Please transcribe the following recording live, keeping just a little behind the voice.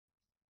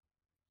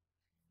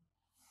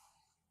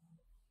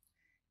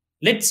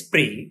Let's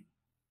pray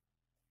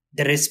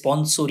the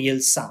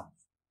responsorial psalm.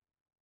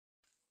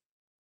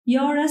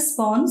 Your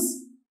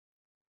response,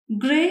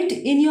 great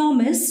in your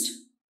midst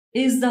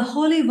is the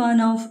Holy One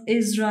of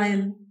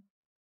Israel.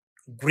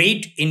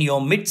 Great in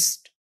your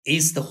midst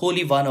is the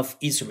Holy One of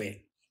Israel.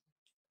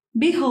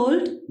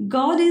 Behold,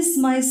 God is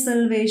my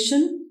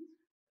salvation.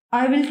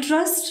 I will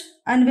trust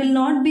and will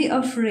not be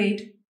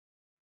afraid.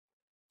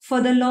 For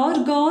the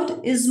Lord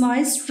God is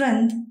my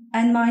strength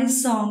and my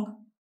song,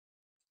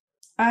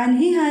 and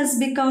he has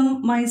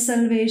become my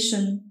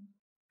salvation.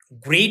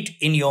 Great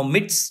in your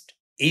midst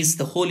is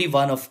the Holy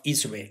One of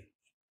Israel.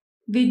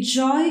 With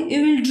joy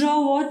you will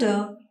draw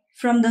water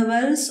from the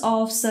wells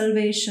of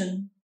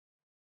salvation.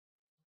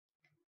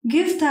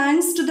 Give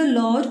thanks to the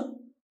Lord,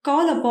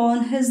 call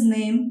upon his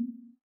name,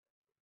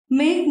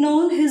 make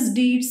known his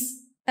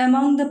deeds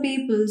among the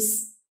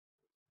peoples.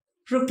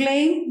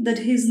 Proclaim that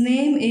his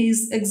name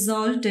is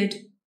exalted.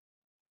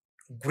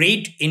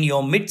 Great in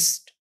your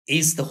midst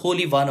is the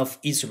Holy One of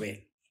Israel.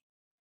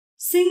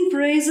 Sing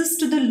praises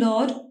to the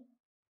Lord,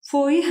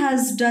 for he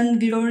has done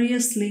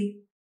gloriously.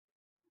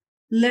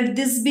 Let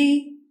this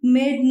be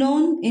made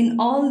known in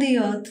all the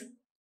earth.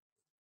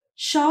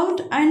 Shout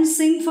and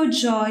sing for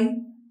joy,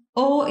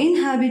 O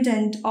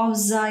inhabitant of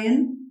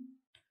Zion,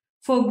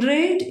 for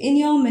great in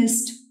your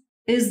midst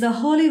is the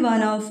Holy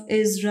One of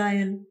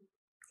Israel.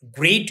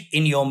 Great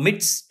in your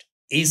midst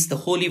is the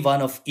Holy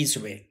One of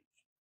Israel.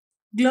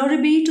 Glory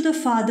be to the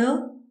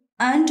Father,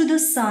 and to the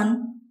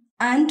Son,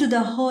 and to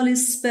the Holy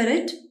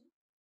Spirit,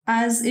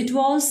 as it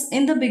was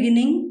in the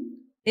beginning,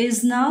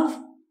 is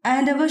now,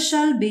 and ever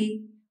shall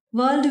be,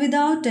 world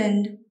without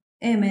end.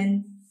 Amen.